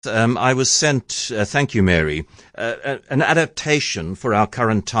I was sent, thank you, Mary, an adaptation for our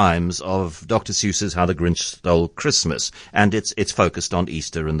current times of Dr. Seuss's How the Grinch Stole Christmas, and it's focused on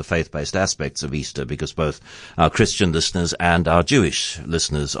Easter and the faith-based aspects of Easter, because both our Christian listeners and our Jewish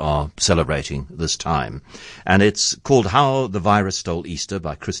listeners are celebrating this time. And it's called How the Virus Stole Easter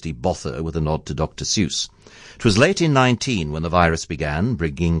by Christy Bother, with a nod to Dr. Seuss. It was late in 19 when the virus began,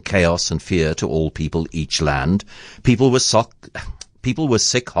 bringing chaos and fear to all people, each land. People were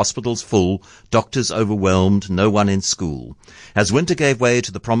sick, hospitals full, doctors overwhelmed, no one in school. As winter gave way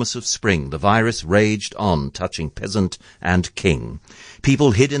to the promise of spring, the virus raged on, touching peasant and king.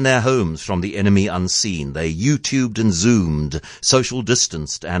 People hid in their homes from the enemy unseen. They YouTubed and Zoomed, social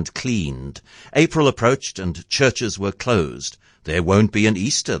distanced and cleaned. April approached and churches were closed. There won't be an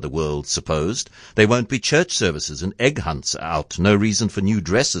Easter, the world supposed. There won't be church services and egg hunts out. No reason for new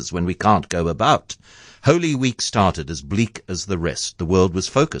dresses when we can't go about. Holy Week started as bleak as the rest. The world was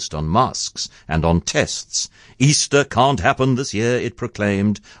focused on masks and on tests. Easter can't happen this year, it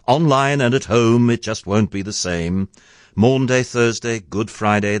proclaimed. Online and at home, it just won't be the same. Maunday, Thursday, Good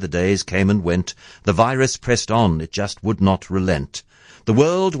Friday, the days came and went. The virus pressed on, it just would not relent. The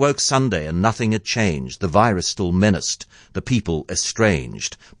world woke Sunday and nothing had changed. The virus still menaced, the people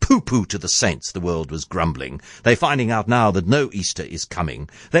estranged. Pooh-pooh to the saints, the world was grumbling. They're finding out now that no Easter is coming.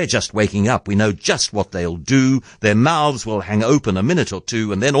 They're just waking up, we know just what they'll do. Their mouths will hang open a minute or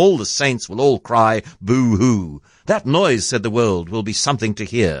two, and then all the saints will all cry, boo-hoo. That noise, said the world, will be something to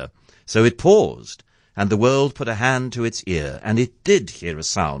hear. So it paused. And the world put a hand to its ear, and it did hear a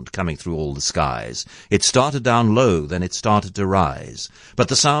sound coming through all the skies. It started down low, then it started to rise. But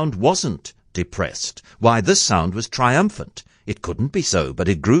the sound wasn't depressed. Why, this sound was triumphant. It couldn't be so, but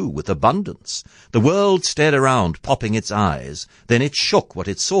it grew with abundance. The world stared around, popping its eyes. Then it shook. What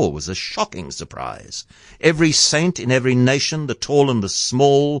it saw was a shocking surprise. Every saint in every nation, the tall and the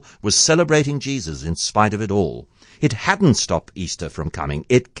small, was celebrating Jesus in spite of it all. It hadn't stopped Easter from coming.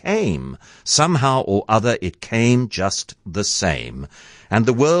 It came. Somehow or other, it came just the same. And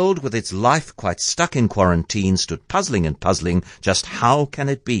the world, with its life quite stuck in quarantine, stood puzzling and puzzling, just how can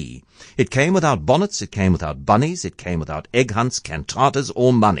it be? It came without bonnets, it came without bunnies, it came without egg hunts, cantatas,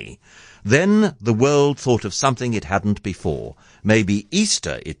 or money. Then the world thought of something it hadn't before. Maybe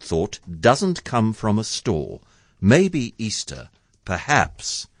Easter, it thought, doesn't come from a store. Maybe Easter,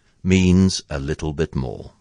 perhaps, means a little bit more.